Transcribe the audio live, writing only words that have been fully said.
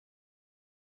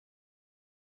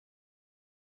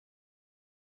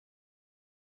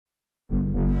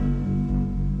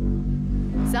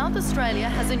South Australia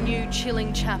has a new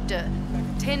chilling chapter.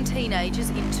 10 teenagers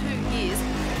in 2 years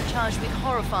charged with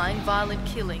horrifying violent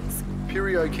killings.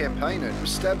 Perio campaigner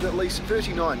was stabbed at least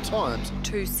 39 times.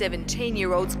 2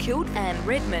 17-year-olds killed and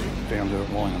Redmond. Found her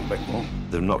lying on the back lawn.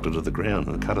 They've knocked her to the ground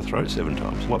and cut her throat 7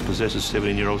 times. What possesses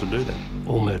 17-year-olds to do that?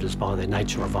 All murders by their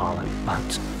nature are violent, but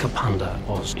Kapunda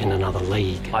was in another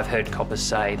league. I've heard coppers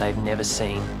say they've never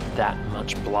seen that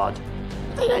much blood.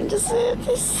 They don't deserve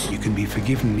this. You can be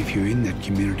forgiven if you're in that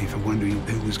community for wondering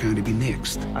who was going to be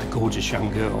next. A gorgeous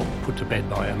young girl put to bed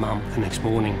by her mum the next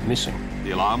morning, missing.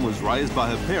 The alarm was raised by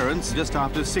her parents just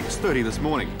after 6:30 this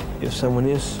morning. If someone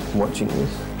is watching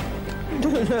this,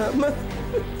 Don't hurt me.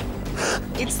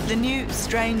 It's the new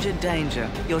stranger danger.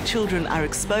 Your children are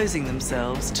exposing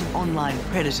themselves to online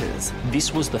predators.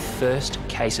 This was the first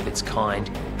case of its kind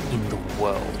in the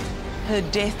world. Her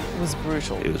death was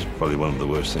brutal. It was probably one of the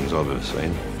worst things I've ever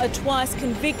seen. A twice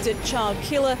convicted child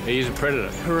killer. He is a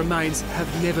predator. Her remains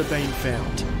have never been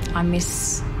found. I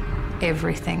miss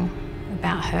everything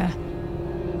about her.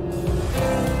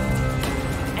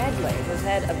 Adelaide has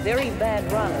had a very bad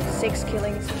run of sex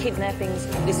killings, kidnappings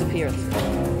and disappearances.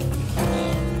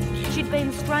 She'd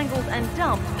been strangled and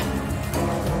dumped.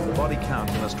 The body count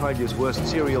in Australia's worst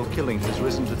serial killing has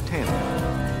risen to 10.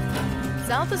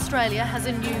 South Australia has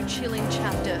a new chilling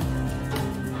chapter.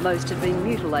 Most have been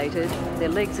mutilated, their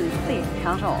legs and feet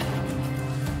cut off.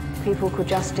 People could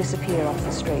just disappear off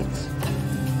the streets.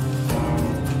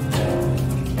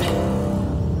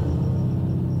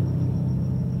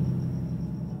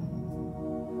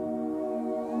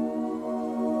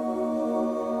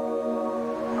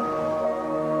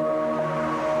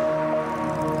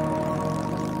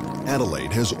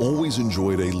 Adelaide has always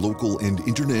enjoyed a local and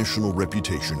international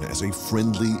reputation as a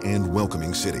friendly and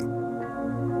welcoming city.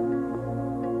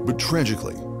 But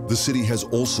tragically, the city has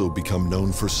also become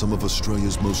known for some of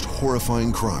Australia's most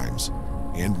horrifying crimes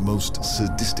and most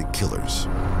sadistic killers.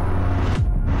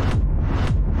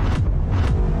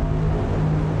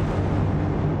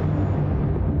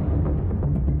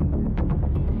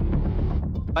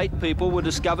 Eight people were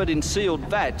discovered in sealed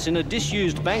vats in a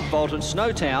disused bank vault at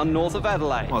Snowtown, north of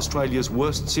Adelaide. Australia's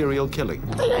worst serial killing.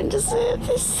 They don't deserve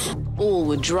this. All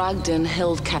were drugged and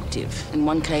held captive, in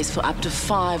one case for up to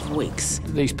 5 weeks.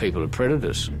 These people are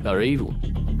predators. They're evil.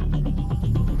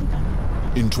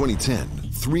 In 2010,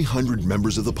 300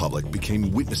 members of the public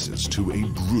became witnesses to a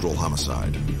brutal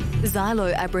homicide.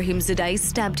 Xylo Abrahimzadeh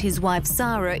stabbed his wife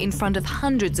Sarah in front of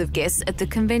hundreds of guests at the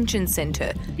convention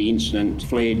centre. The incident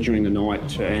flared during the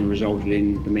night and resulted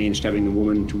in the man stabbing the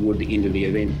woman toward the end of the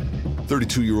event.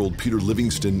 32-year-old Peter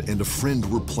Livingston and a friend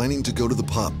were planning to go to the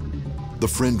pub. The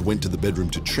friend went to the bedroom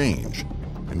to change,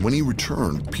 and when he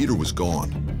returned, Peter was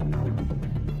gone.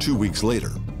 2 weeks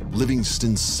later,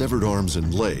 Livingston's severed arms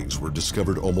and legs were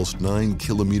discovered almost 9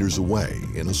 kilometers away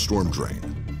in a storm drain.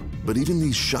 But even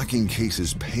these shocking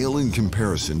cases pale in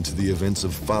comparison to the events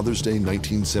of Father's Day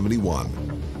 1971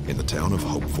 in the town of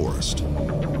Hope Forest.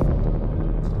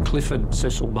 Clifford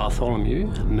Cecil Bartholomew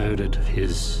murdered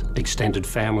his extended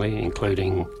family,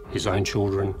 including his own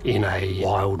children, in a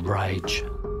wild rage.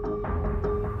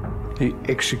 He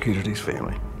executed his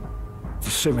family. The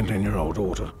 17-year-old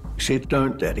daughter. He said,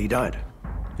 "Don't, Daddy, don't."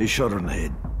 He shot her in the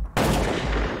head.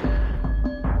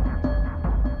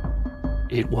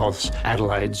 It was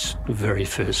Adelaide's very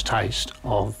first taste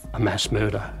of a mass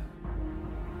murder.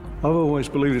 I've always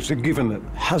believed it's a given that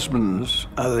husbands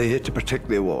are there to protect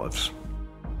their wives.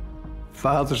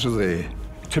 Fathers are there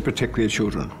to protect their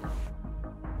children.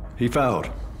 He failed.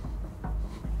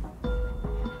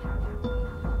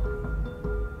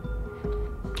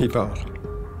 He failed.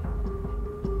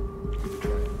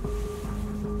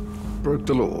 Broke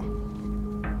the law.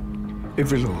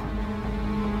 Every law.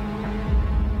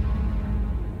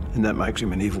 And that makes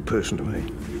him an evil person to me.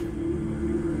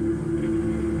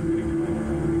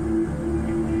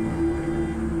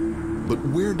 But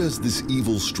where does this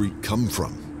evil streak come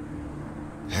from?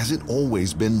 Has it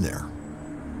always been there?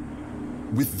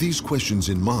 With these questions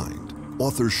in mind,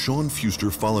 author Sean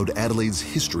Fuster followed Adelaide's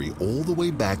history all the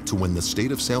way back to when the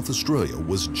state of South Australia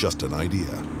was just an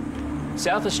idea.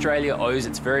 South Australia owes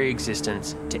its very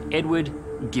existence to Edward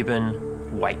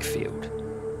Gibbon Wakefield,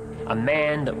 a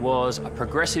man that was a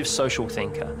progressive social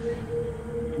thinker.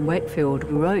 Wakefield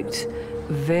wrote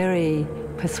very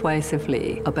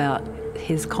persuasively about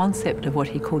his concept of what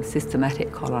he called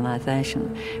systematic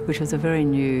colonisation, which was a very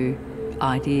new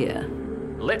idea.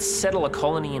 Let's settle a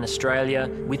colony in Australia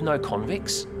with no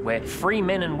convicts, where free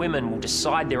men and women will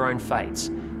decide their own fates.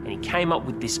 And he came up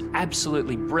with this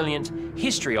absolutely brilliant,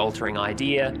 history-altering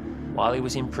idea while he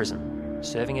was in prison,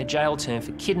 serving a jail term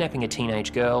for kidnapping a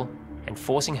teenage girl and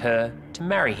forcing her to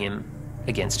marry him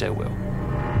against her will.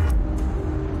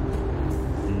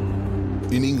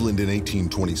 In England in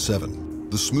 1827,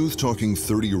 the smooth-talking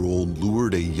 30-year-old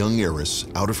lured a young heiress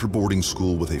out of her boarding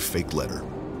school with a fake letter.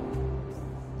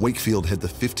 Wakefield had the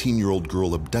 15-year-old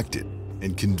girl abducted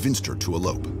and convinced her to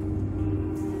elope.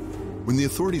 When the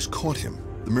authorities caught him,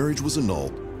 the marriage was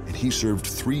annulled and he served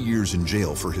 3 years in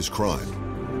jail for his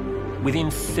crime. Within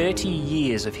 30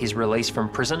 years of his release from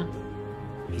prison,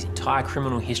 his entire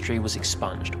criminal history was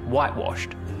expunged,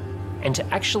 whitewashed. And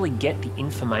to actually get the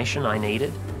information I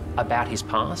needed about his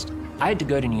past, I had to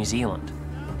go to New Zealand,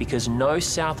 because no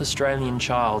South Australian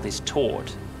child is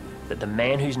taught that the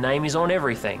man whose name is on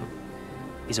everything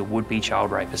is a would-be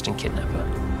child rapist and kidnapper.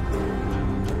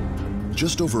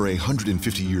 Just over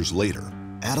 150 years later,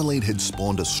 Adelaide had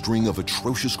spawned a string of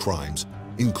atrocious crimes,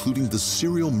 including the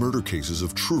serial murder cases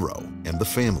of Truro and the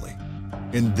family.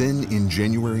 And then in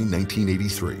January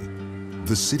 1983,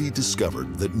 the city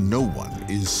discovered that no one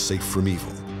is safe from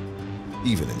evil,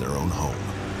 even in their own home.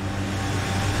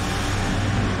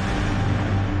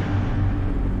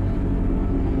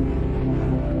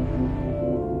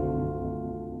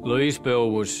 Louise Bell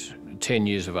was 10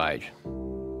 years of age.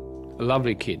 A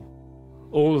lovely kid.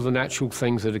 All of the natural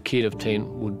things that a kid of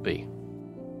 10 would be.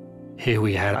 Here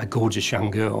we had a gorgeous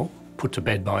young girl put to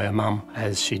bed by her mum,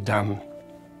 as she'd done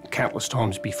countless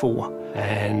times before.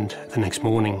 And the next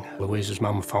morning, Louise's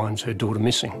mum finds her daughter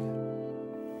missing.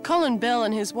 Colin Bell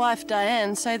and his wife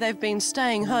Diane say they've been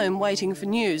staying home waiting for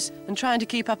news and trying to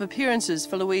keep up appearances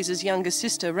for Louise's younger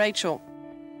sister, Rachel.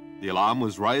 The alarm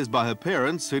was raised by her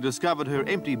parents, who discovered her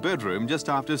empty bedroom just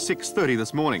after 6:30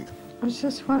 this morning. I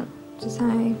just want to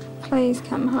say, please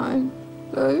come home,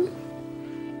 Lou.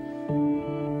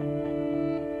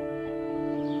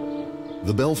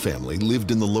 The Bell family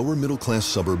lived in the lower middle-class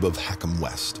suburb of Hackham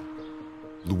West.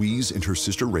 Louise and her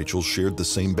sister Rachel shared the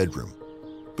same bedroom.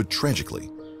 But tragically,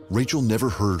 Rachel never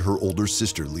heard her older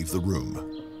sister leave the room.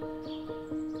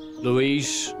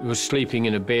 Louise was sleeping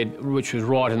in a bed which was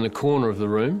right in the corner of the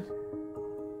room.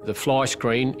 The fly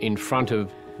screen in front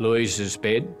of Louise's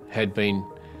bed had been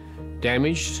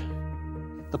damaged.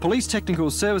 The Police Technical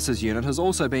Services Unit has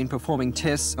also been performing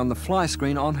tests on the fly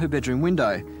screen on her bedroom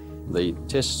window. The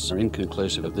tests are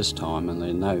inconclusive at this time and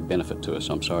they're no benefit to us,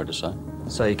 I'm sorry to say.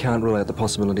 So you can't rule out the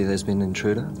possibility there's been an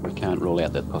intruder? We can't rule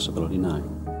out that possibility, no.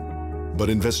 But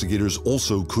investigators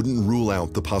also couldn't rule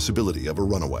out the possibility of a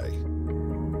runaway.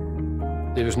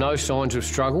 There was no signs of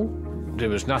struggle. There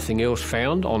was nothing else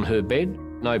found on her bed,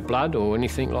 no blood or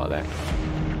anything like that.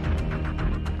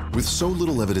 With so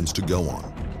little evidence to go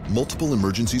on, multiple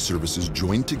emergency services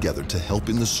joined together to help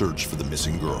in the search for the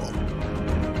missing girl.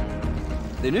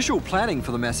 The initial planning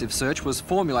for the massive search was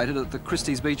formulated at the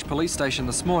Christies Beach Police Station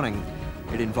this morning.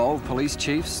 It involved police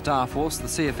chiefs, Staff Force, the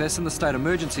CFS and the State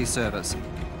Emergency Service.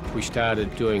 We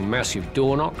started doing massive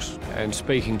door knocks and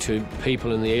speaking to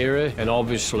people in the area, and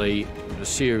obviously the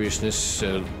seriousness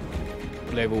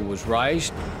level was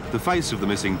raised. The face of the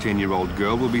missing 10-year-old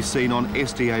girl will be seen on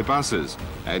STA buses,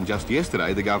 and just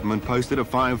yesterday the government posted a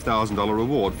 $5,000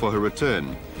 reward for her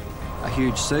return. A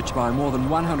huge search by more than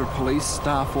 100 police,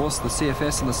 Staff Force, the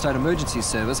CFS and the State Emergency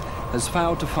Service has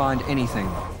failed to find anything.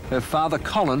 Her father,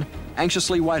 Colin,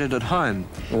 anxiously waited at home.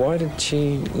 Why did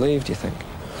she leave, do you think?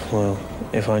 Well,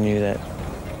 if I knew that,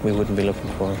 we wouldn't be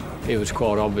looking for her. It was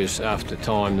quite obvious after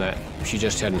time that she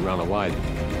just hadn't run away.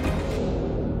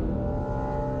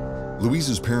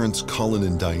 Louise's parents, Colin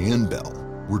and Diane Bell,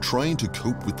 were trying to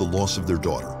cope with the loss of their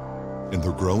daughter and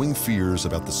their growing fears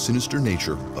about the sinister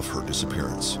nature of her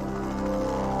disappearance.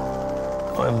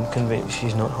 I'm convinced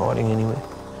she's not hiding anywhere.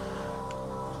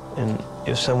 And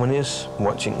if someone is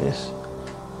watching this,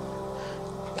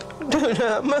 don't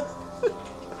hurt me.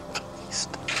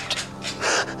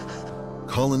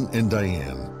 Colin and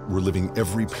Diane were living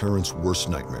every parent's worst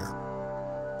nightmare.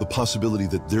 The possibility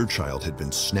that their child had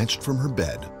been snatched from her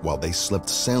bed while they slept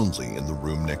soundly in the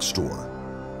room next door.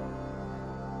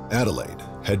 Adelaide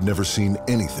had never seen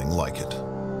anything like it.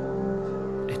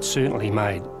 It certainly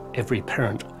made every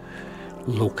parent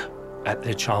look at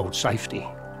their child's safety,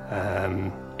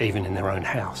 even in their own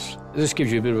house. This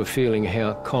gives you a bit of a feeling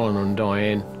how Colin and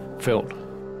Diane felt.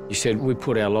 He said, we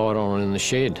put our light on in the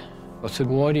shed. I said,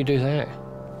 why do you do that?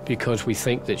 Because we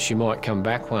think that she might come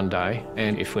back one day,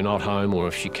 and if we're not home or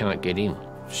if she can't get in,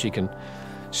 she can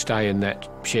stay in that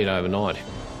shed overnight.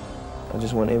 I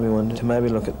just want everyone to maybe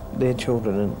look at their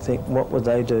children and think, what would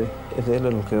they do if their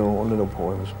little girl or little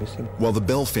boy was missing? While the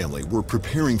Bell family were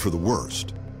preparing for the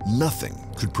worst, nothing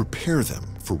could prepare them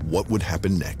for what would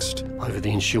happen next. Over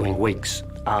the ensuing weeks,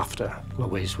 After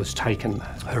Louise was taken,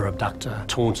 her abductor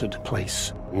taunted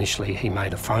police. Initially, he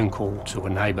made a phone call to a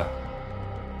neighbour.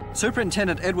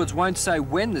 Superintendent Edwards won't say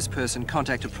when this person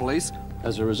contacted police.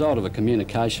 As a result of a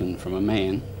communication from a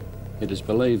man, it is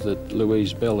believed that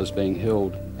Louise Bell is being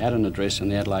held at an address in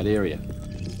the Adelaide area.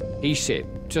 He said,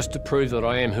 just to prove that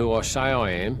I am who I say I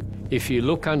am, if you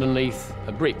look underneath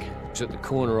a brick, it's at the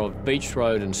corner of Beach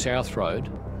Road and South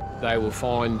Road, they will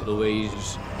find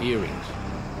Louise's earrings.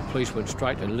 The police went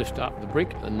straight and lifted up the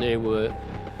brick, and there were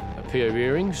a pair of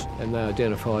earrings, and they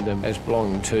identified them as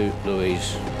belonging to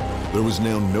Louise. There was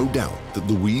now no doubt that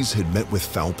Louise had met with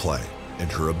foul play,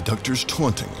 and her abductor's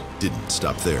taunting didn't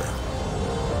stop there.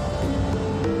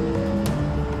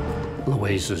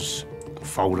 Louise's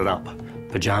folded up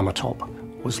pyjama top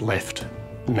was left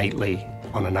neatly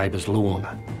on a neighbour's lawn.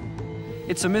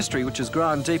 It's a mystery which has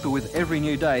grown deeper with every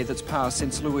new day that's passed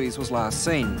since Louise was last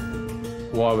seen.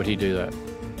 Why would he do that?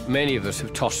 Many of us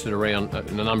have tossed it around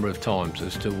a number of times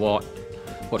as to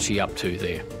what's he up to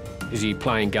there. Is he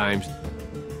playing games?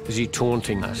 Is he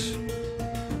taunting us?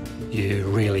 You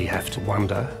really have to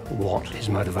wonder what his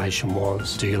motivation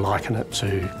was. Do you liken it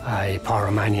to a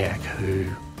pyromaniac who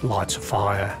lights a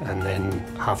fire and then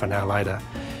half an hour later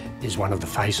is one of the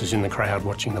faces in the crowd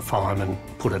watching the fireman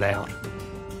put it out?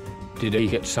 Did he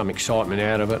get some excitement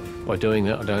out of it by doing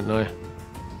that? I don't know.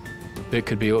 There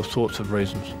could be all sorts of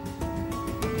reasons.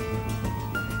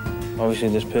 Obviously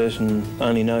this person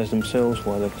only knows themselves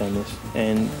why they've done this,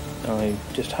 and I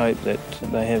just hope that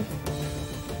they have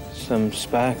some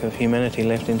spark of humanity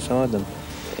left inside them.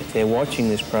 If they're watching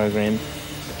this program,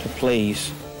 to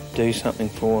please do something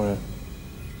for her,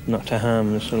 not to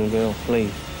harm this little girl,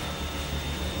 please.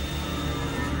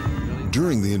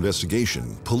 During the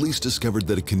investigation, police discovered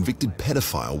that a convicted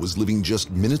pedophile was living just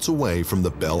minutes away from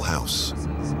the Bell house.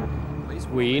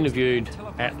 We interviewed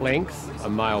at length a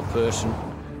male person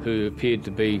who appeared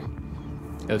to be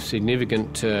of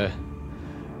significant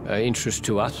interest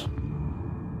to us.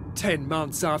 10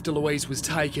 months after Louise was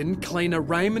taken, cleaner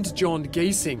Raymond John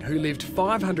Giesing, who lived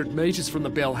 500 metres from the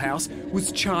Bell house,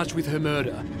 was charged with her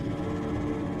murder.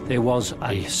 There was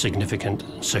a significant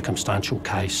circumstantial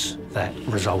case that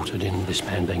resulted in this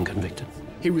man being convicted.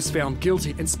 He was found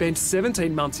guilty and spent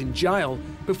 17 months in jail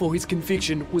before his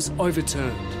conviction was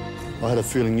overturned. I had a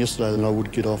feeling yesterday that I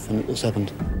would get off, and this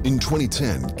happened. In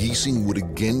 2010, Giesing would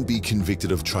again be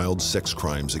convicted of child sex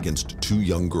crimes against 2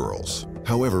 young girls.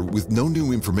 However, with no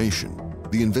new information,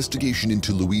 the investigation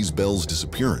into Louise Bell's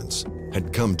disappearance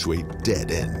had come to a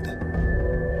dead end.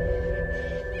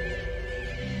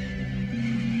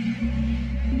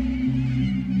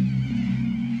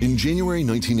 In January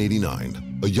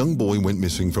 1989, a young boy went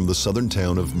missing from the southern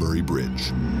town of Murray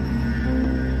Bridge.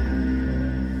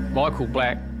 Michael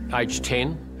Black, aged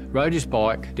 10, rode his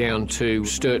bike down to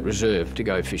Sturt Reserve to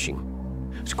go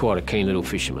fishing. He's quite a keen little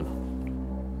fisherman.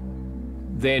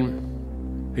 Then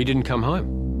he didn't come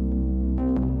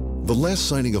home. The last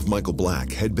sighting of Michael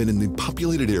Black had been in the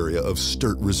populated area of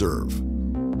Sturt Reserve.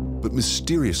 But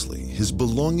mysteriously, his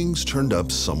belongings turned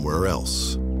up somewhere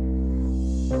else.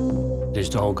 His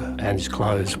dog and his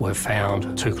clothes were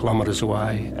found 2 kilometres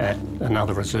away at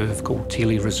another reserve called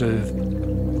Tilly Reserve.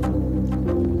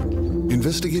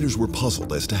 Investigators were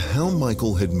puzzled as to how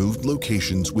Michael had moved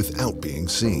locations without being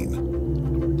seen.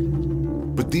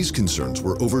 But these concerns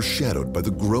were overshadowed by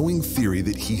the growing theory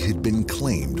that he had been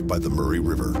claimed by the Murray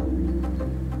River.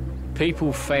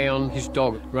 People found his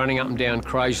dog running up and down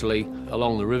crazily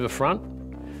along the riverfront,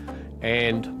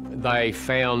 and they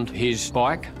found his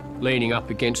bike leaning up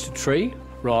against a tree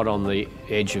right on the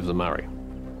edge of the Murray.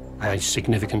 A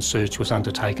significant search was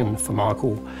undertaken for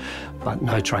Michael, but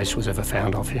no trace was ever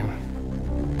found of him.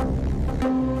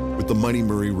 With the mighty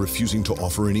Murray refusing to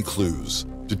offer any clues,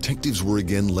 detectives were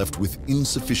again left with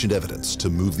insufficient evidence to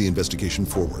move the investigation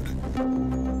forward.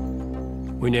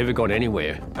 We never got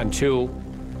anywhere until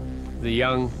the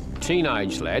young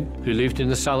teenage lad who lived in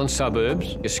the southern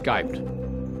suburbs escaped.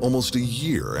 Almost a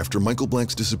year after Michael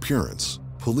Black's disappearance,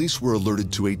 police were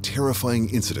alerted to a terrifying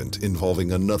incident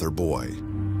involving another boy.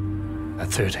 A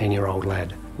 13-year-old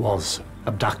lad was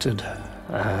abducted,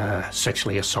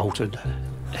 sexually assaulted.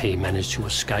 He managed to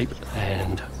escape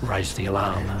and raised the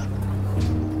alarm.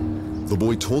 The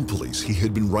boy told police he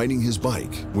had been riding his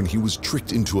bike when he was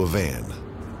tricked into a van.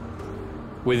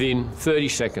 Within 30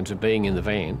 seconds of being in the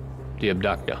van, the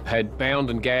abductor had bound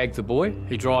and gagged the boy.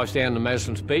 He drives down to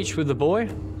Maslin's Beach with the boy,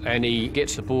 and he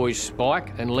gets the boy's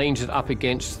bike and leans it up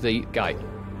against the gate.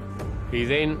 He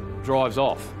then drives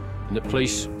off, and the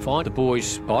police find the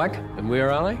boy's bike, and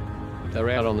where are they? They're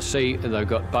out on the sea, and they've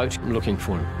got boats looking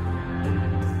for him.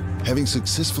 Having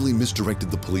successfully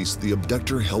misdirected the police, the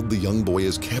abductor held the young boy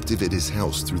as captive at his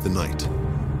house through the night.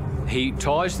 He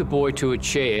ties the boy to a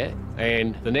chair,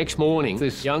 and the next morning,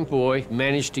 this young boy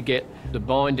managed to get the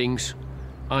bindings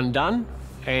undone,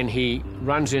 and he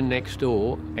runs in next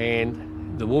door,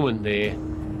 and the woman there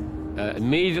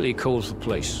immediately calls the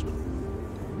police.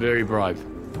 Very brave.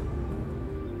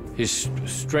 His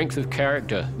strength of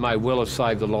character may well have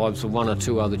saved the lives of one or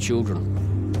two other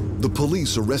children. The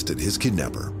police arrested his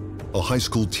kidnapper, a high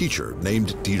school teacher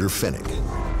named Dieter Pfennig.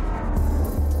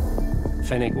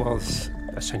 Pfennig was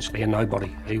essentially a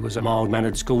nobody. He was a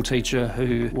mild-mannered school teacher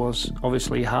who was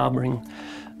obviously harbouring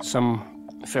some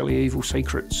fairly evil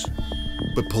secrets.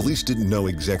 But police didn't know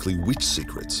exactly which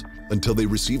secrets until they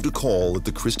received a call at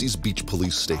the Christie's Beach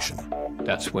police station.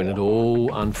 That's when it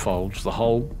all unfolds, the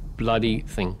whole bloody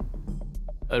thing.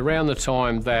 Around the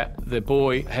time that the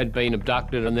boy had been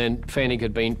abducted and then Pfennig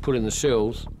had been put in the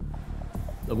cells,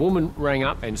 the woman rang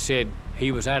up and said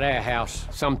he was at our house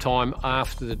sometime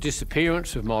after the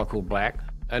disappearance of Michael Black,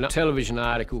 and a television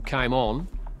article came on,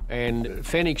 and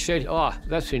Pfennig said, "Oh,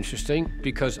 that's interesting,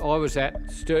 because I was at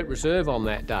Sturt Reserve on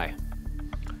that day.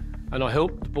 And I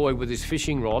helped the boy with his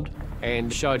fishing rod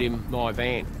and showed him my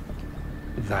van."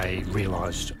 They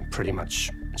realised pretty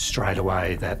much straight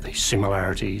away that the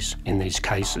similarities in these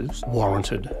cases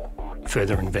warranted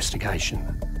further investigation.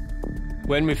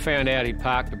 When we found out he'd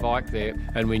parked the bike there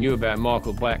and we knew about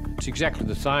Michael Black, it's exactly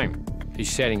the same. He's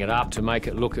setting it up to make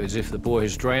it look as if the boy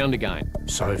has drowned again.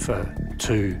 So for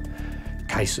two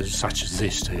cases such as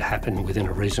this to happen within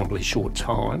a reasonably short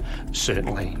time,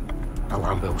 certainly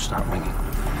alarm bells start ringing.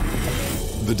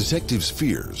 The detectives'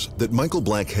 fears that Michael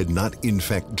Black had not in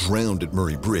fact drowned at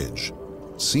Murray Bridge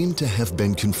seemed to have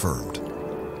been confirmed.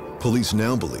 Police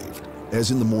now believed,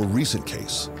 as in the more recent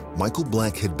case, Michael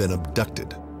Black had been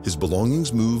abducted, his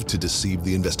belongings moved to deceive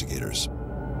the investigators.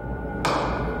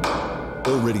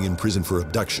 Already in prison for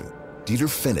abduction, Dieter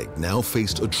Pfennig now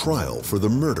faced a trial for the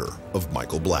murder of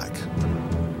Michael Black.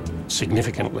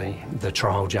 Significantly, the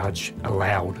trial judge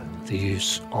allowed the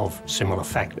use of similar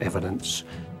fact evidence,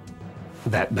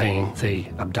 that being the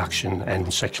abduction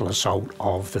and sexual assault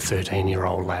of the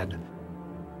 13-year-old lad.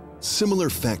 Similar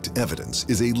fact evidence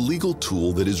is a legal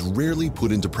tool that is rarely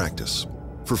put into practice,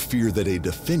 for fear that a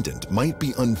defendant might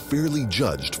be unfairly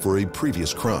judged for a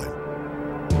previous crime.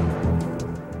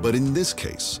 But in this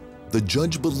case, the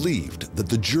judge believed that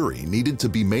the jury needed to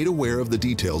be made aware of the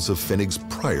details of Pfennig's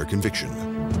prior conviction.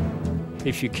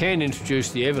 If you can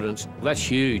introduce the evidence, that's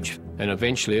huge. And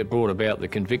eventually it brought about the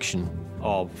conviction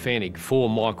of Pfennig for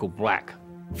Michael Black.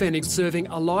 Pfennig serving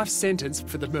a life sentence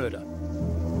for the murder.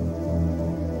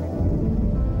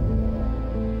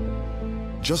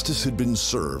 Justice had been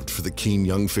served for the keen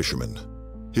young fisherman.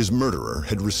 His murderer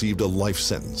had received a life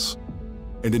sentence,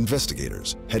 and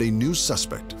investigators had a new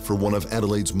suspect for one of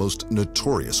Adelaide's most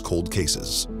notorious cold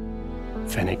cases.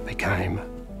 Pfennig became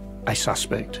a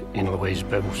suspect in Louise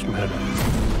Bell's murder.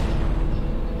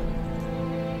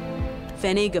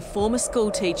 Pfennig, a former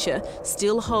schoolteacher,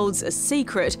 still holds a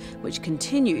secret which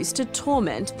continues to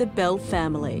torment the Bell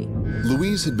family.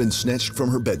 Louise had been snatched from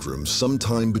her bedroom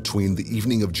sometime between the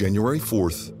evening of January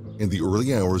 4th and the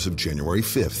early hours of January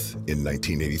 5th in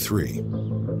 1983.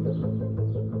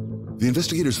 The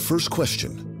investigators' first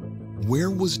question,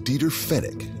 where was Dieter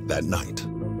Pfennig that night?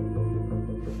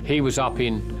 He was up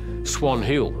in Swan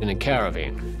Hill in a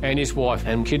caravan, and his wife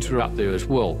and kids were up there as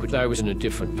well, but they was in a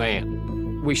different van.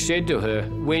 We said to her,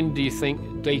 when do you think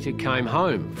Dieter came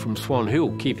home from Swan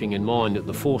Hill, keeping in mind that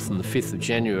the 4th and the 5th of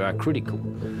January are critical?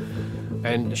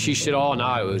 And she said, oh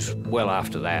no, it was well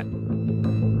after that.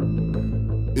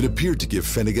 It appeared to give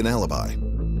Pfennig an alibi.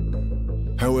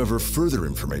 However, further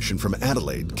information from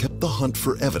Adelaide kept the hunt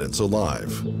for evidence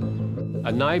alive.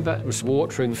 A neighbour was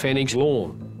watering Pfennig's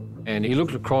lawn, and he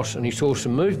looked across and he saw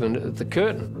some movement at the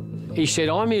curtain. He said,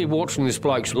 I'm here watering this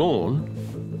bloke's lawn,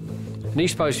 and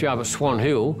he's supposed to be up at Swan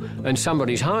Hill, and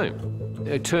somebody's home.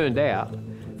 It turned out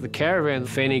the caravan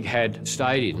Pfennig had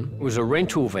stayed in was a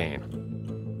rental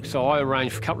van. So I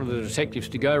arranged for a couple of the detectives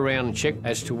to go around and check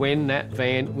as to when that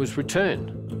van was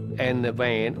returned. And the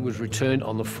van was returned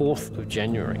on the 4th of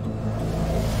January.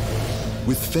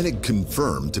 With Pfennig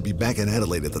confirmed to be back in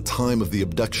Adelaide at the time of the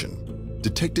abduction,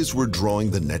 detectives were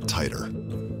drawing the net tighter.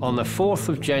 On the 4th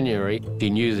of January, he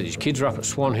knew that his kids were up at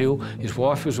Swan Hill, his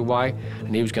wife was away,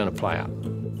 and he was going to play up.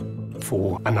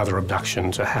 For another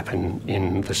abduction to happen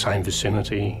in the same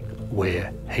vicinity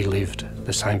where he lived,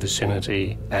 the same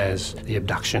vicinity as the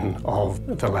abduction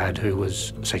of the lad who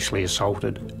was sexually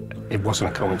assaulted, it wasn't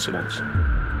a coincidence.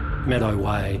 Meadow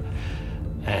Way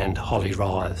and Holly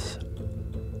Rise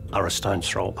are a stone's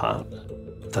throw apart.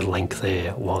 The link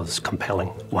there was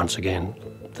compelling. Once again,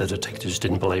 the detectives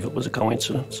didn't believe it was a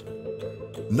coincidence.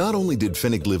 Not only did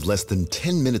Fennig live less than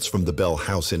 10 minutes from the Bell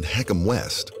house in Hackham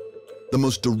West, the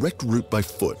most direct route by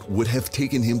foot would have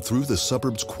taken him through the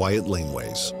suburb's quiet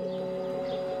laneways.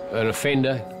 An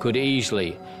offender could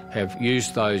easily have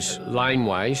used those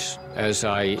laneways as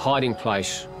a hiding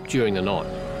place during the night.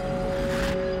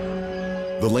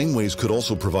 The laneways could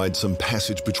also provide some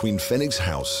passage between Fennig's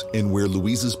house and where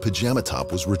Louise's pajama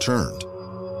top was returned.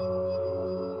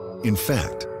 In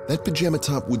fact, that pajama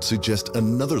top would suggest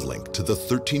another link to the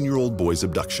 13-year-old boy's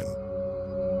abduction.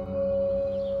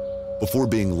 Before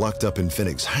being locked up in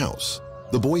Fennig's house,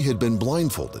 the boy had been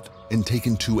blindfolded and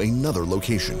taken to another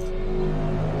location.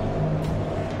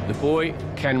 The boy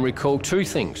can recall two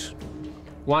things.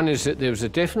 One is that there was a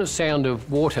definite sound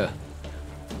of water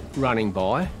running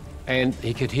by, and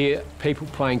he could hear people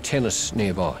playing tennis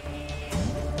nearby.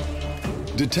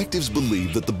 Detectives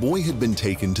believe that the boy had been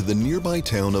taken to the nearby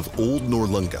town of Old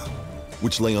Norlunga,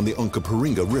 which lay on the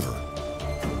Onkaparinga River.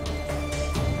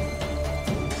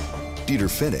 Dieter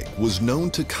Fennig was known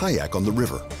to kayak on the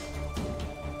river.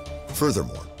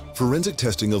 Furthermore, forensic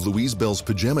testing of Louise Bell's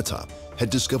pajama top had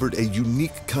discovered a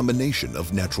unique combination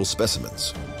of natural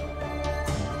specimens.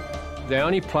 The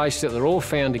only place that they're all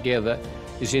found together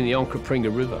is in the Onkaparinga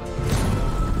River.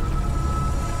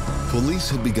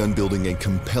 Police had begun building a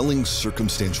compelling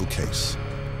circumstantial case,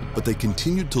 but they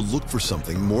continued to look for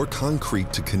something more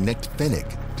concrete to connect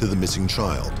Fennig to the missing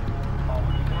child.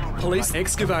 Police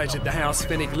excavated the house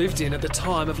Fennig lived in at the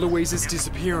time of Louise's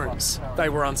disappearance. They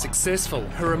were unsuccessful.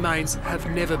 Her remains have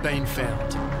never been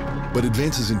found. But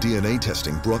advances in DNA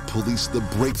testing brought police the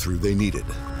breakthrough they needed.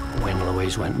 When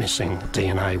Louise went missing,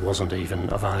 DNA wasn't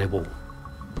even available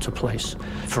to police.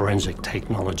 Forensic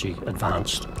technology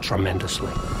advanced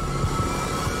tremendously.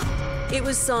 It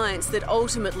was science that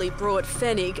ultimately brought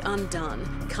Fennig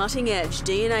undone. Cutting-edge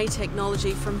DNA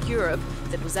technology from Europe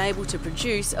that was able to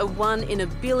produce a 1 in a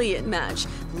billion match,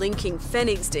 linking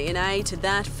Fennig's DNA to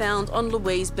that found on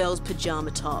Louise Bell's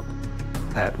pajama top.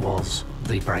 That was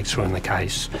the breakthrough in the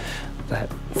case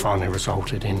that finally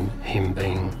resulted in him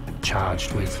being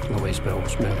charged with Louise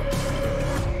Bell's murder.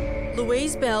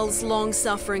 Louise Bell's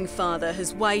long-suffering father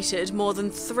has waited more than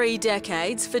 3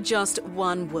 decades for just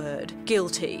one word: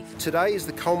 guilty. Today is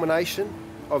the culmination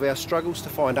of our struggles to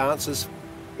find answers.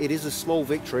 It is a small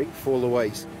victory for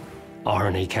Louise.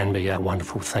 Irony can be a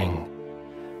wonderful thing.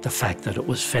 The fact that it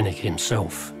was Fennig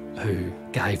himself who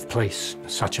gave police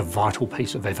such a vital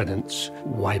piece of evidence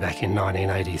way back in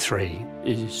 1983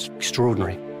 is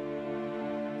extraordinary.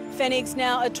 Fennig's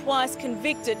now a twice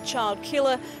convicted child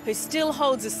killer who still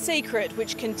holds a secret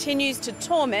which continues to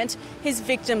torment his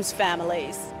victims'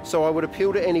 families. So I would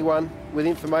appeal to anyone with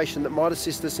information that might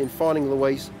assist us in finding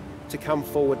Louise to come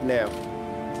forward now.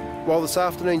 While this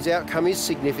afternoon's outcome is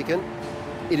significant,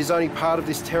 it is only part of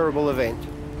this terrible event.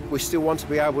 We still want to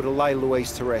be able to lay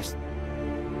Louise to rest.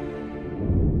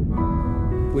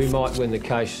 We might win the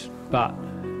case, but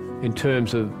in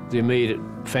terms of the immediate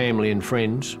family and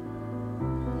friends,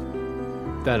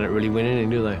 they don't really win anything,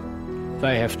 do they?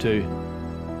 They have to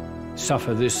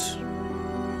suffer this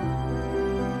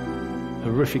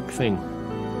horrific thing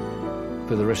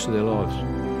for the rest of their lives.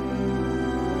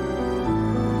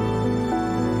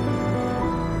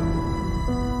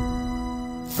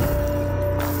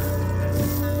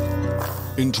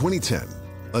 In 2010,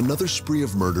 another spree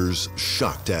of murders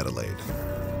shocked Adelaide.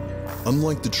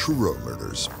 Unlike the Truro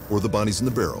murders or the bodies in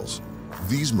the barrels,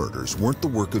 these murders weren't the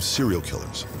work of serial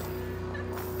killers.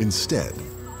 Instead,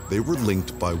 they were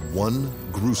linked by one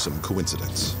gruesome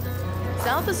coincidence.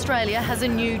 South Australia has a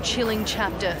new chilling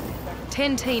chapter.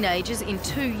 10 teenagers in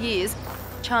 2 years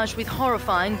charged with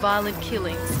horrifying violent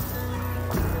killings.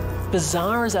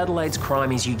 Bizarre as Adelaide's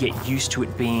crime is, you get used to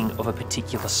it being of a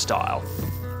particular style.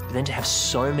 But then to have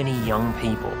so many young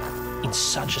people in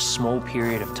such a small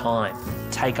period of time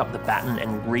take up the baton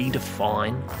and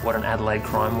redefine what an Adelaide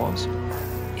crime was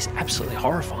is absolutely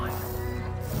horrifying.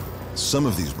 Some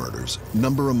of these murders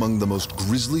number among the most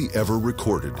grisly ever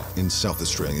recorded in South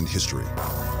Australian history.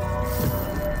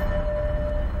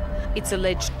 It's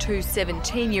alleged 2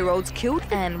 17-year-olds killed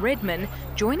Anne Redman,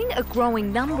 joining a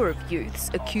growing number of youths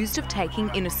accused of taking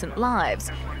innocent lives.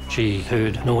 She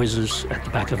heard noises at the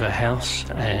back of her house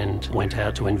and went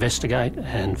out to investigate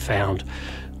and found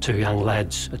 2 young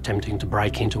lads attempting to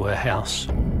break into her house.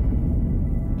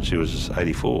 She was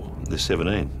 84, they're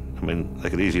 17. I mean, they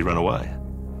could easily run away,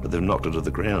 but they've knocked her to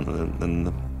the ground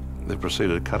and they've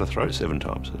proceeded to cut her throat 7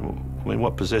 times. I mean,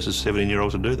 what possesses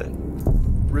 17-year-olds to do that?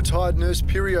 Retired nurse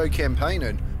Pirio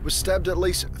campaigned was stabbed at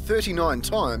least 39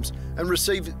 times and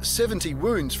received 70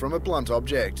 wounds from a blunt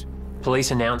object.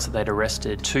 Police announced that they'd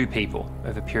arrested 2 people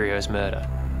over Pirio's murder.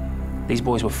 These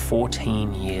boys were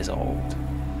 14 years old.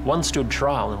 One stood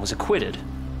trial and was acquitted.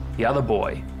 The other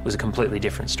boy was a completely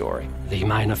different story. The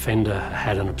main offender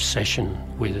had an obsession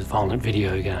with violent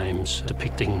video games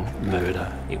depicting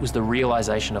murder. It was the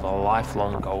realisation of a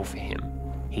lifelong goal for him.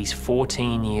 He's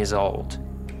 14 years old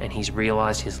and he's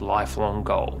realised his lifelong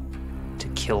goal: to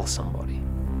kill somebody.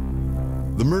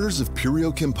 The murders of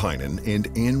Pirio Kemppainen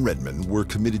and Anne Redman were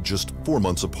committed just 4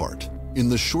 months apart. In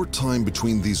the short time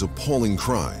between these appalling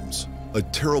crimes, a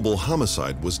terrible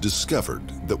homicide was discovered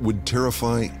that would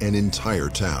terrify an entire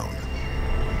town.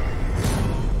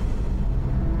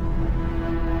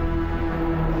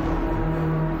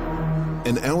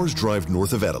 An hour's drive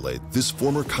north of Adelaide, this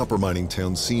former copper mining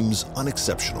town seems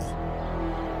unexceptional.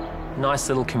 Nice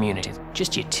little community,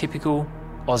 just your typical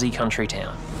Aussie country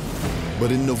town.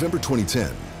 But in November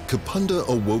 2010, Kapunda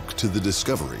awoke to the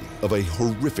discovery of a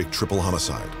horrific triple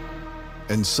homicide.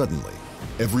 And suddenly,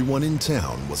 everyone in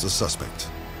town was a suspect.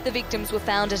 The victims were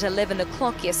found at 11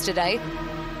 o'clock yesterday.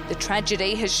 The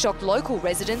tragedy has shocked local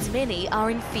residents. Many are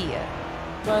in fear.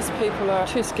 Most people are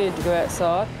too scared to go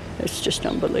outside. It's just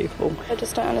unbelievable. I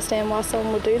just don't understand why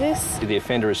someone would do this. The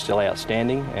offender is still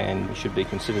outstanding and should be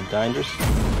considered dangerous.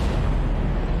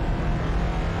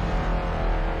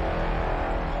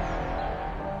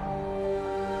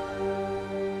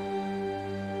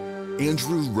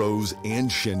 Andrew, Rose, and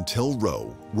Chantel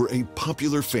Rowe were a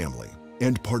popular family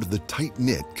and part of the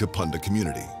tight-knit Kapunda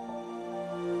community.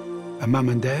 A mum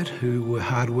and dad who were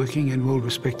hard-working and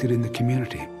well-respected in the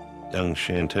community. Young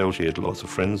Chantel, she had lots of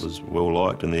friends, was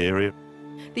well-liked in the area.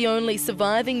 The only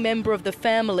surviving member of the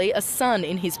family, a son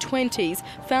in his 20s,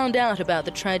 found out about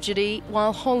the tragedy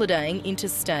while holidaying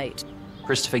interstate.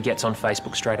 Christopher gets on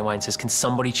Facebook straight away and says, "Can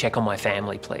somebody check on my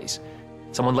family, please?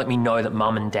 Someone let me know that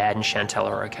Mum and Dad and Chantel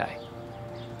are okay."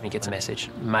 And he gets a message,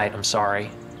 "Mate, I'm sorry,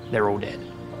 they're all dead."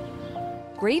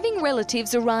 Grieving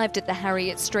relatives arrived at the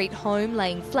Harriet Street home,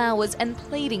 laying flowers and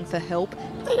pleading for help.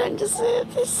 They don't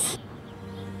deserve this.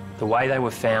 The way they were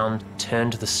found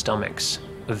turned the stomachs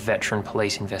of veteran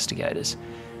police investigators.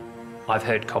 I've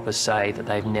heard coppers say that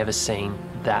they've never seen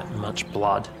that much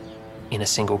blood in a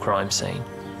single crime scene.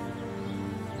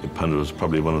 Kapunda was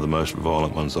probably one of the most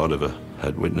violent ones I'd ever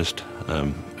had witnessed.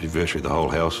 Virtually the whole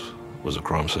house was a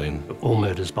crime scene. All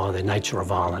murders by their nature are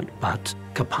violent, but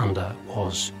Kapunda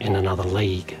was in another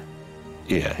league.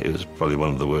 Yeah, it was probably one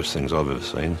of the worst things I've ever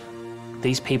seen.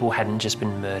 These people hadn't just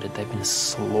been murdered, they've been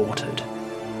slaughtered.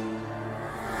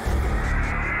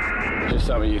 Just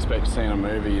something you expect to see in a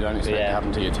movie, you don't expect to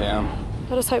happen to your town.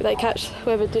 I just hope they catch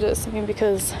whoever did it soon,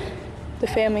 because the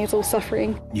family is all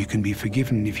suffering. You can be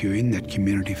forgiven if you're in that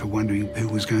community for wondering who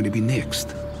was going to be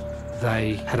next.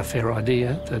 They had a fair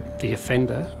idea that the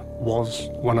offender was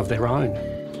one of their own.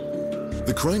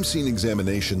 The crime scene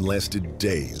examination lasted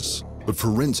days, but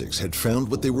forensics had found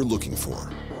what they were looking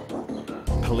for.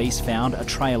 Police found a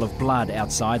trail of blood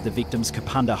outside the victim's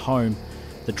Kapunda home,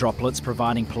 the droplets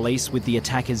providing police with the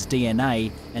attacker's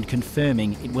DNA and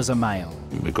confirming it was a male.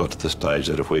 We got to the stage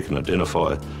that if we can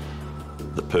identify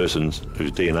the person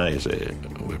whose DNA is there,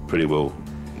 we've pretty well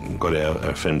got our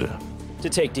offender.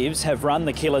 Detectives have run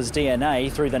the killer's DNA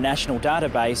through the national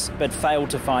database but failed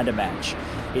to find a match.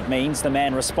 It means the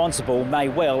man responsible may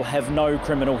well have no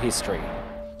criminal history.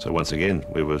 So once again,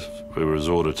 we were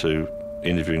resorted to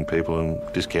interviewing people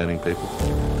and discounting people.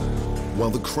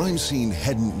 While the crime scene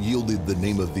hadn't yielded the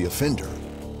name of the offender,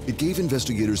 it gave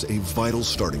investigators a vital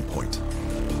starting point.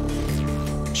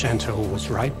 Chantel was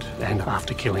raped, and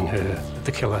after killing her,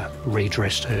 the killer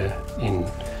redressed her in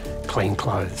clean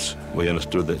clothes. We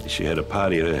understood that she had a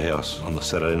party at her house on the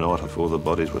Saturday night before the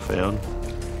bodies were found.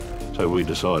 So we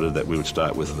decided that we would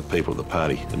start with the people at the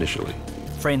party initially.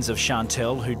 Friends of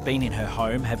Chantel who'd been in her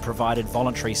home have provided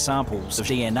voluntary samples of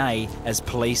DNA as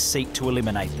police seek to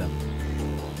eliminate them.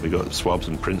 We got swabs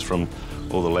and prints from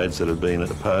all the lads that had been at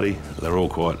the party. They were all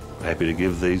quite happy to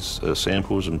give these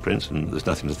samples and prints, and there's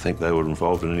nothing to think they were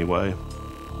involved in any way.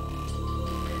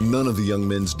 None of the young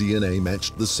men's DNA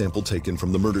matched the sample taken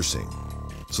from the murder scene,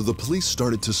 so the police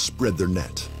started to spread their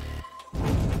net.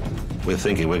 We're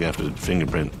thinking we're going to have to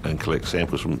fingerprint and collect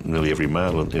samples from nearly every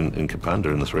male in Kapunda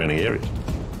and the surrounding areas.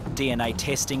 DNA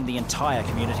testing the entire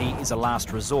community is a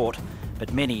last resort,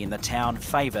 but many in the town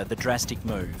favour the drastic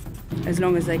move. As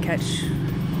long as they catch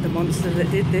the monster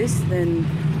that did this, then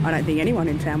I don't think anyone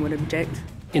in town would object.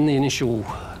 In the initial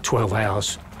 12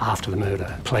 hours after the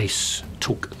murder, police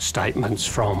took statements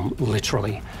from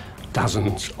literally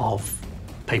dozens of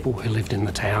people who lived in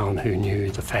the town, who knew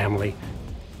the family.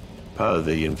 Part of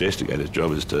the investigator's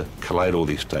job is to collate all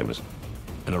these statements.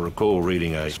 And I recall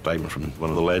reading a statement from one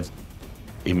of the lads.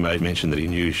 He made mention that he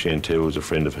knew Chantel was a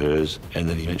friend of hers, and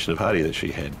then he mentioned a party that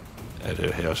she had at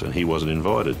her house, and he wasn't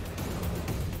invited.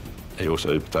 He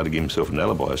also started giving himself an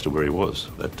alibi as to where he was,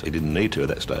 that he didn't need to at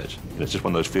that stage. And it's just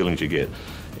one of those feelings you get.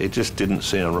 It just didn't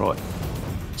sound right.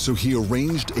 So he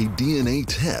arranged a DNA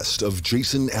test of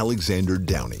Jason Alexander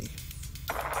Downey.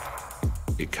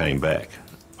 It came back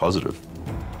positive.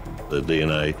 The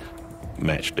DNA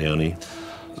matched Downey.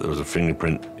 There was a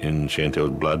fingerprint in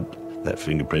Chantel's blood. That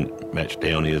fingerprint matched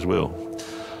Downey as well.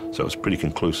 So it was pretty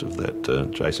conclusive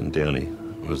that Jason Downey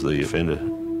was the offender.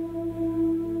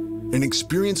 An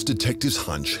experienced detective's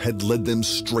hunch had led them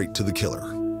straight to the killer.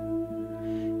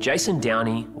 Jason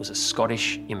Downey was a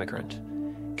Scottish immigrant,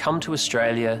 come to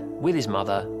Australia with his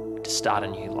mother to start a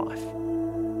new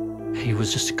life. He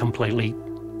was just a completely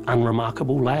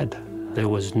unremarkable lad. There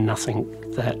was nothing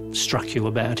that struck you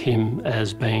about him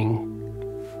as being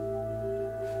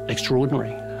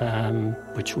extraordinary,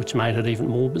 which made it even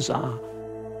more bizarre.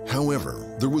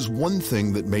 However, there was one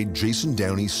thing that made Jason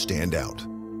Downey stand out.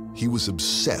 He was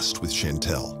obsessed with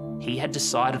Chantel. He had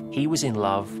decided he was in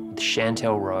love with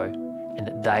Chantel Rowe and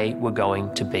that they were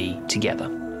going to be together.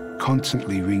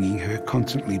 Constantly ringing her,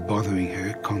 constantly bothering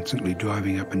her, constantly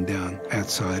driving up and down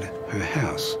outside her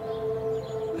house.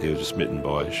 He was just smitten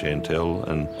by Chantel,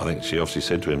 and I think she obviously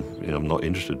said to him, you know, I'm not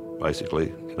interested, basically.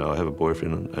 You know, I have a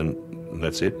boyfriend and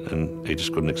that's it, and he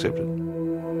just couldn't accept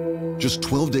it. Just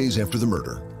 12 days after the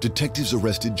murder, detectives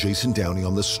arrested Jason Downey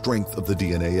on the strength of the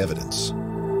DNA evidence.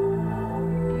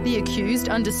 The accused,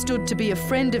 understood to be a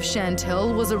friend of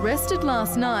Chantel, was arrested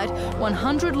last night,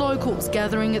 100 locals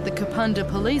gathering at the Kapunda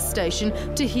police station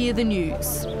to hear the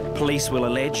news. Police will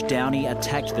allege Downey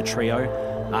attacked the trio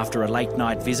after a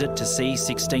late-night visit to see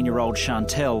 16-year-old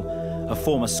Chantel, a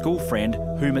former school friend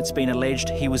whom it's been alleged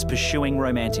he was pursuing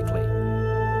romantically.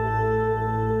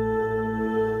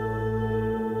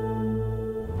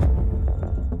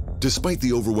 Despite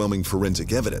the overwhelming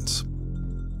forensic evidence,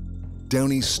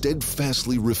 Downey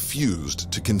steadfastly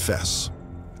refused to confess.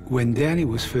 When Downey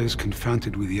was first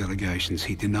confronted with the allegations,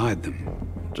 he denied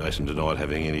them. Jason denied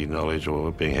having any knowledge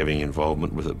or having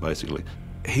involvement with it, basically.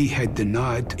 He had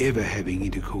denied ever having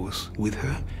intercourse with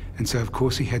her, and so of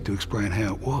course he had to explain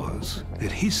how it was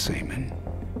that his semen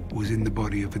was in the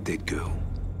body of a dead girl.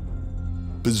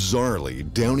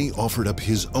 Bizarrely, Downey offered up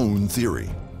his own theory.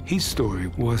 His story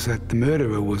was that the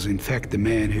murderer was in fact the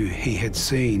man who he had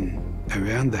seen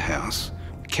around the house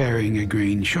carrying a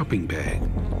green shopping bag.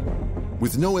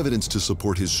 With no evidence to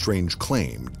support his strange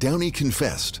claim, Downey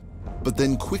confessed, but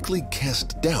then quickly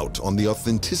cast doubt on the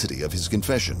authenticity of his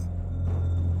confession.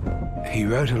 He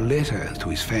wrote a letter to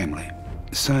his family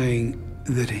saying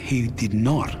that he did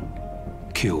not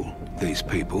kill these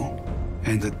people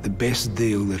and that the best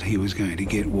deal that he was going to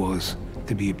get was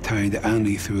to be obtained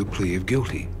only through a plea of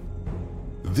guilty.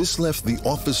 This left the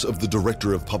Office of the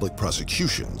Director of Public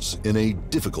Prosecutions in a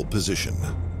difficult position.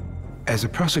 As a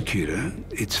prosecutor,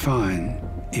 it's fine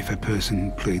if a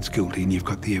person pleads guilty and you've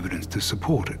got the evidence to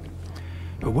support it.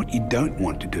 But what you don't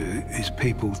want to do is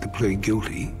people to plead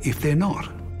guilty if they're not.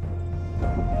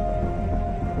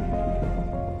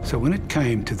 So when it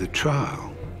came to the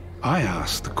trial, I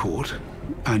asked the court,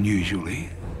 unusually,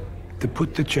 to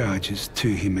put the charges to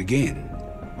him again.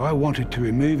 I wanted to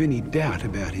remove any doubt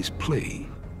about his plea.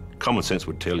 Common sense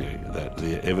would tell you that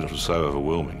the evidence was so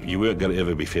overwhelming, you weren't going to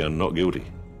ever be found not guilty.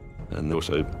 And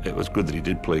also, it was good that he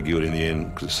did plead guilty in the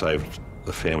end because it saved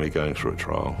the family going through a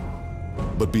trial.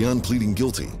 But beyond pleading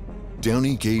guilty,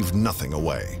 Downey gave nothing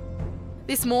away.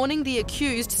 This morning, the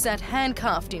accused sat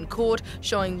handcuffed in court,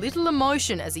 showing little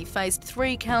emotion as he faced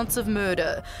 3 counts of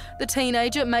murder. The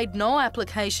teenager made no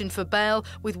application for bail,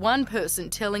 with one person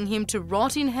telling him to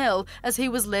rot in hell as he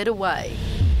was led away.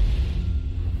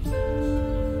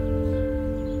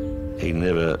 He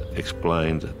never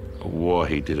explained why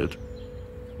he did it.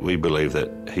 We believe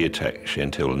that he attacked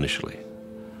Chantel initially,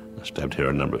 stabbed her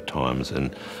a number of times,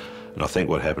 and I think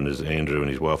what happened is Andrew and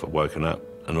his wife had woken up,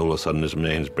 and all of a sudden this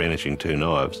man's brandishing 2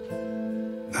 knives.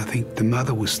 I think the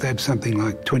mother was stabbed something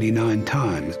like 29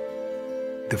 times.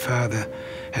 The father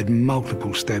had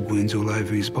multiple stab wounds all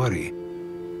over his body.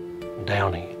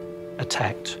 Downey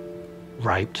attacked,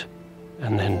 raped,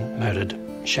 and then murdered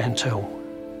Chantel.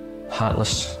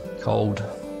 Heartless, cold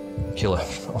killer.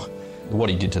 What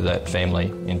he did to that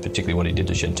family, and particularly what he did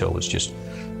to Chantel, was just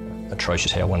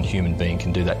atrocious. How one human being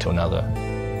can do that to another.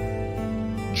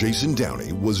 Jason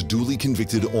Downey was duly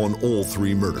convicted on all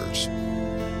 3 murders.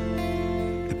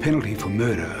 The penalty for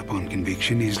murder upon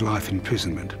conviction is life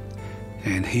imprisonment,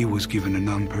 and he was given a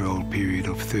non-parole period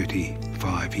of 35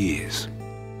 5 years.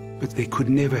 But there could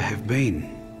never have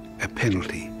been a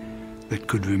penalty that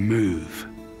could remove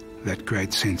that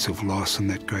great sense of loss and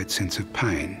that great sense of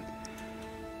pain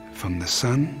from the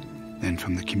son and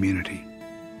from the community.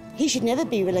 He should never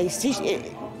be released.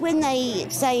 When they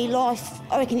say life,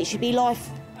 I reckon it should be life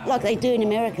like they do in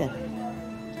America.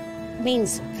 It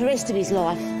means for the rest of his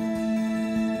life.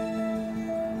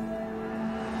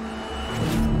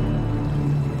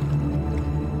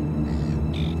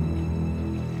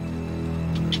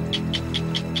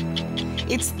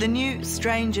 It's the new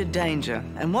stranger danger,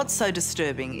 and what's so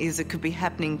disturbing is it could be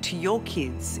happening to your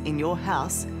kids in your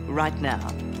house right now.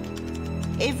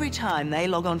 Every time they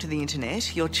log onto the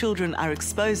internet, your children are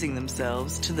exposing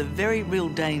themselves to the very real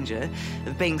danger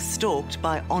of being stalked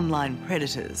by online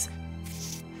predators.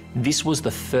 This was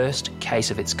the first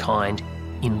case of its kind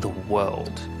in the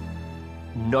world.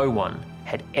 No one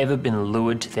had ever been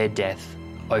lured to their death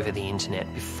over the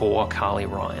internet before Carly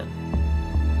Ryan.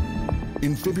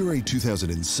 In February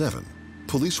 2007,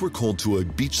 police were called to a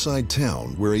beachside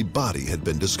town where a body had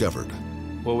been discovered.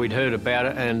 Well, we'd heard about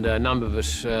it, and a number of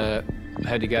us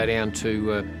had to go down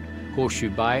to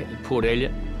Horseshoe Bay at Port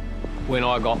Elliot. When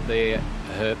I got there,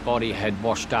 her body had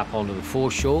washed up onto the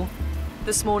foreshore.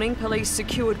 This morning, police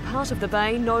secured part of the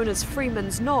bay known as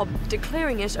Freeman's Knob,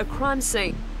 declaring it a crime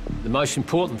scene. The most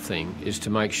important thing is to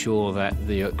make sure that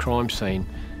the crime scene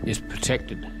is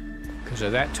protected, because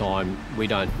at that time we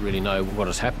don't really know what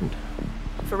has happened.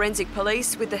 Forensic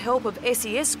police, with the help of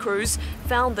SES crews,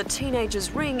 found the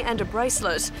teenager's ring and a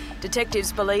bracelet.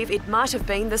 Detectives believe it might have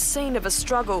been the scene of a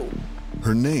struggle.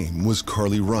 Her name was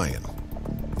Carly Ryan,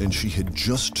 and she had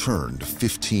just turned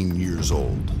 15 years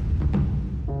old.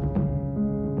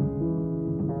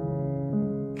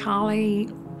 Carly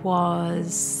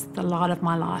was the light of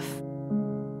my life.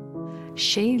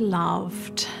 She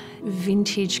loved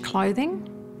vintage clothing.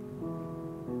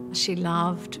 She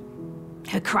loved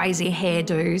her crazy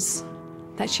hairdos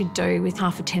that she'd do with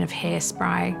half a tin of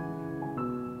hairspray.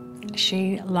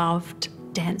 She loved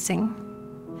dancing.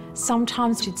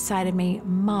 Sometimes she'd say to me,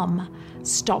 "Mum,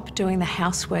 stop doing the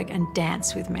housework and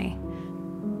dance with me."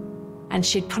 And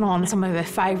she'd put on some of her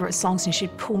favourite songs and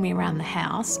she'd pull me around the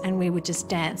house and we would just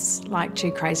dance like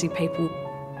two crazy people.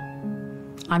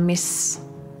 I miss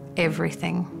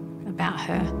everything about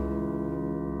her.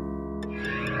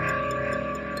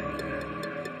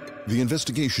 The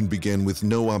investigation began with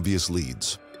no obvious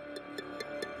leads.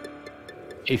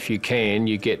 If you can,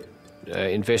 you get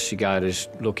investigators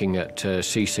looking at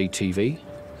CCTV.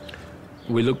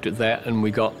 We looked at that and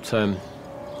we got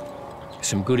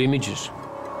some good images.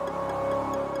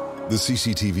 The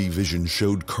CCTV vision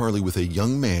showed Carly with a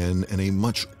young man and a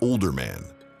much older man.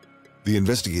 The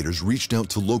investigators reached out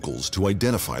to locals to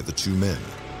identify the two men.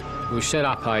 We set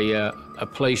up a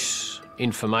police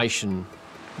information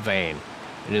van.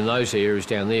 And in those areas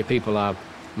down there, people are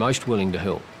most willing to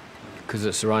help because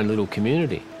it's their own little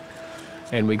community.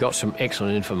 And we got some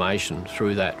excellent information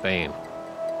through that van.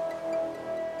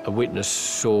 A witness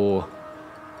saw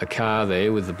a car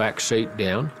there with the back seat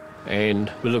down,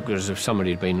 and we looked as if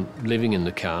somebody had been living in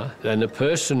the car. And the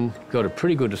person got a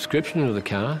pretty good description of the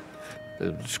car.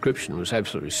 The description was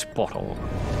absolutely spot on.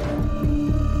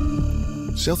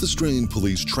 South Australian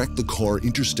police tracked the car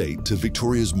interstate to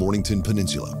Victoria's Mornington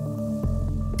Peninsula.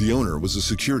 The owner was a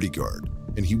security guard,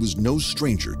 and he was no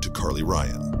stranger to Carly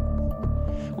Ryan.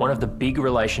 One of the big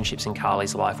relationships in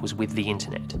Carly's life was with the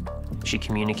internet. She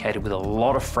communicated with a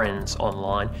lot of friends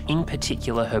online, in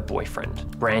particular her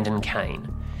boyfriend, Brandon Kane.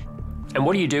 And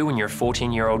what do you do when you're a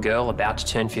 14-year-old girl about to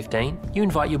turn 15? You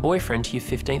invite your boyfriend to your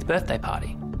 15th birthday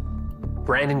party.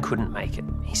 Brandon couldn't make it.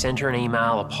 He sent her an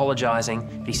email apologising,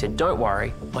 but he said, "Don't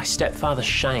worry, my stepfather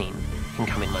Shane can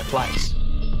come in my place."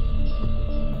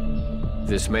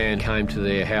 This man came to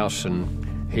their house and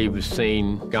he was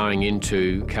seen going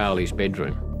into Carly's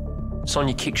bedroom.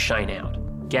 "Sonia, kick Shane out.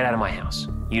 Get out of my house.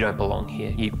 You don't belong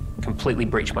here. You completely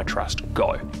breached my trust.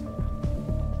 Go."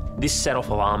 This set off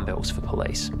alarm bells for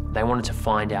police. They wanted to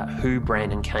find out who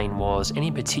Brandon Kane was, and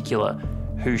in particular,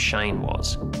 who Shane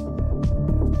was.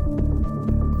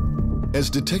 As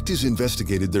detectives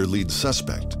investigated their lead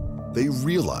suspect, they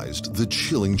realized the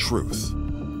chilling truth.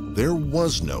 There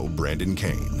was no Brandon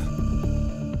Kane.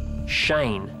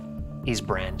 Shane is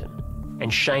Brandon,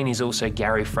 and Shane is also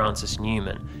Gary Francis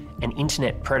Newman, an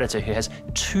internet predator who has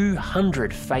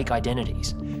 200 fake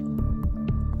identities.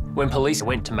 When police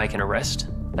went to make an arrest,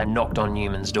 they knocked on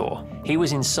Newman's door. He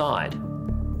was inside,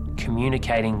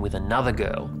 communicating with another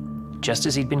girl, just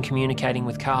as he'd been communicating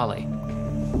with Carly,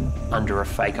 under a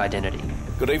fake identity.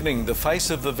 Good evening. The face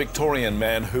of the Victorian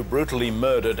man who brutally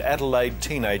murdered Adelaide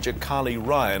teenager Carly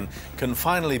Ryan can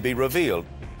finally be revealed.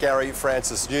 Gary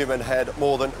Francis Newman had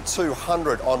more than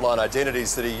 200 online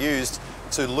identities that he used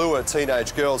to lure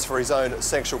teenage girls for his own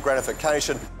sexual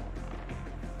gratification.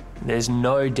 There's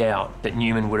no doubt that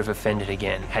Newman would have offended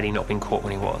again had he not been caught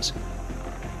when he was.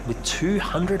 With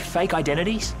 200 fake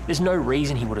identities, there's no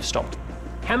reason he would have stopped.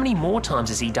 How many more times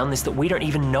has he done this that we don't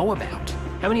even know about?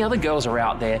 How many other girls are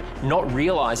out there not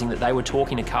realising that they were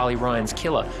talking to Carly Ryan's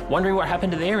killer, wondering what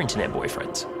happened to their internet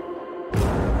boyfriends?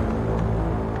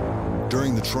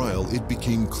 During the trial, it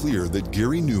became clear that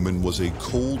Gary Newman was a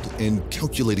cold and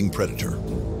calculating predator.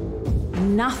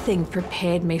 Nothing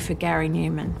prepared me for Gary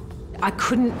Newman. I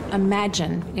couldn't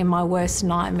imagine in my worst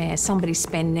nightmare somebody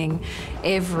spending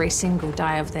every single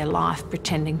day of their life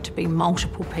pretending to be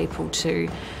multiple people to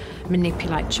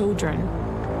manipulate children.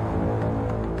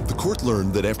 The court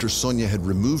learned that after Sonia had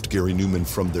removed Gary Newman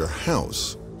from their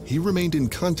house, he remained in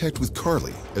contact with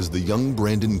Carly as the young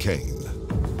Brandon Kane.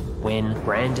 When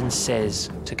Brandon says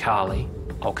to Carly,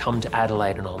 "I'll come to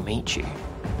Adelaide and I'll meet you.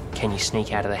 Can you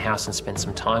sneak out of the house and spend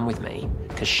some time with me?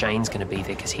 Because Shane's going to be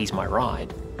there because he's my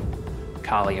ride."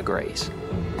 Carly agrees.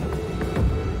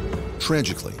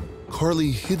 Tragically,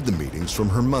 Carly hid the meetings from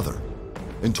her mother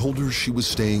and told her she was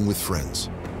staying with friends.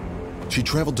 She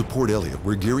traveled to Port Elliot,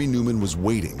 where Gary Newman was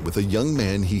waiting with a young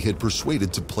man he had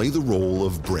persuaded to play the role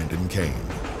of Brandon Kane.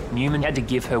 Newman had to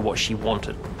give her what she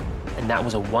wanted, and that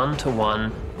was a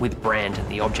one-to-one with Brandon,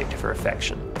 the object of her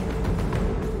affection.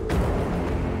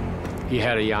 He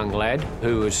had a young lad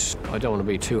who was, I don't want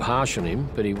to be too harsh on him,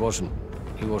 but he wasn't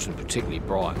particularly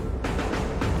bright.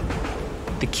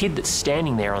 The kid that's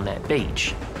standing there on that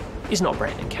beach is not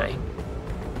Brandon Kane.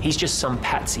 He's just some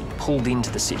patsy pulled into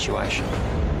the situation.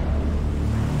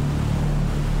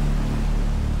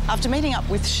 After meeting up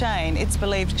with Shane, it's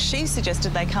believed she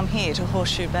suggested they come here to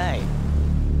Horseshoe Bay.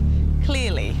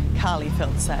 Clearly, Carly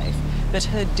felt safe, but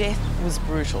her death was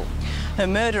brutal. Her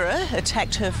murderer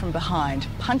attacked her from behind,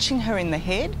 punching her in the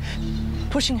head,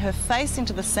 pushing her face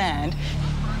into the sand,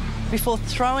 before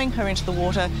throwing her into the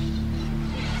water,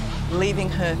 leaving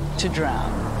her to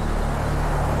drown.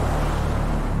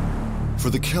 For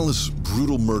the callous,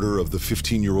 brutal murder of the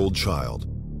 15-year-old child,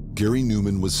 Gary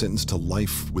Newman was sentenced to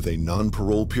life with a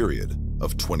non-parole period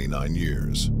of 29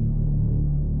 years.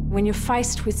 When you're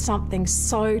faced with something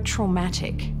so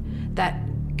traumatic that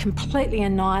completely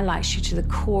annihilates you to the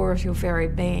core of your very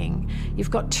being,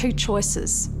 you've got two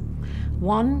choices.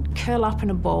 One, curl up in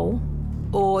a ball,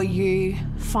 or you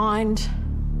find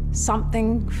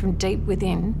something from deep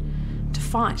within to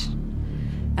fight.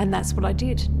 And that's what I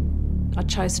did. I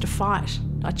chose to fight.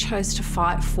 I chose to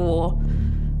fight for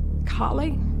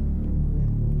Carly,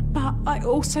 but I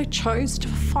also chose to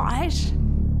fight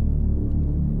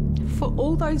for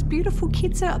all those beautiful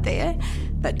kids out there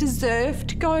that deserve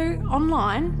to go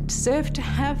online, deserve to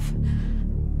have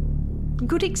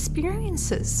good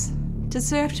experiences,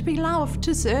 deserve to be loved,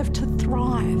 deserve to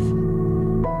thrive.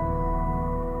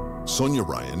 Sonia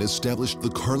Ryan established the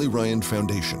Carly Ryan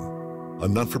Foundation, a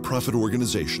not-for-profit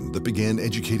organization that began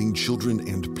educating children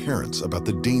and parents about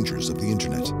the dangers of the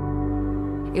internet.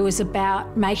 It was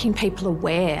about making people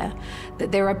aware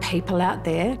that there are people out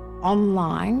there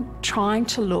online trying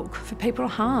to look for people to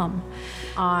harm.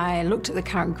 I looked at the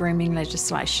current grooming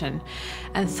legislation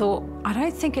and thought, I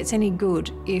don't think it's any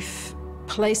good if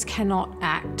police cannot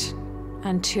act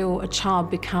until a child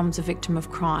becomes a victim of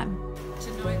crime.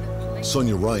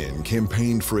 Sonia Ryan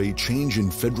campaigned for a change in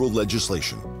federal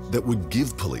legislation that would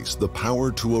give police the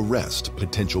power to arrest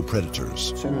potential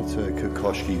predators. Senator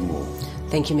Kokoschki-Moore.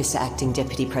 Thank you, Mr. Acting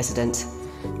Deputy President.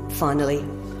 Finally,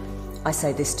 I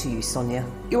say this to you, Sonia.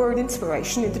 You are an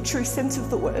inspiration in the true sense of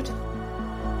the word.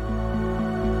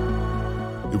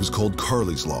 It was called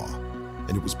Carly's Law,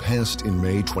 and it was passed in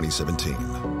May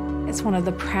 2017. It's one of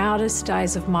the proudest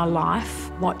days of my life,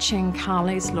 watching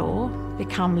Carly's Law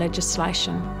become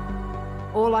legislation.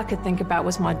 All I could think about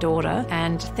was my daughter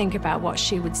and think about what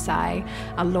she would say,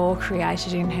 a law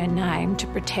created in her name to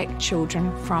protect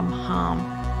children from harm.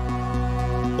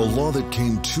 A law that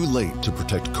came too late to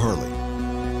protect Carly.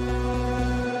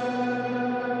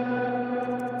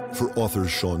 For author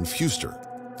Sean Fuster,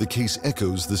 the case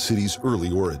echoes the city's early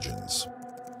origins.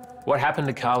 What happened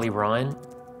to Carly Ryan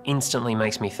instantly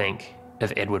makes me think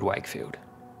of Edward Wakefield.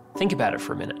 Think about it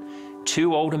for a minute.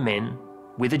 Two older men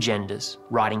with agendas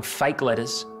writing fake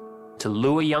letters to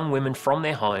lure young women from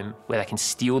their home where they can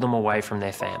steal them away from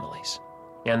their families.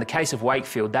 Now, in the case of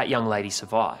Wakefield, that young lady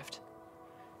survived.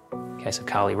 In the case of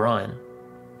Carly Ryan,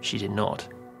 she did not.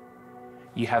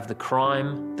 You have the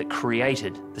crime that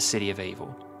created the city of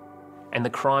evil, and the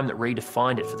crime that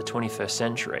redefined it for the 21st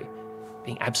century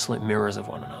being absolute mirrors of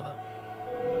one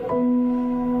another.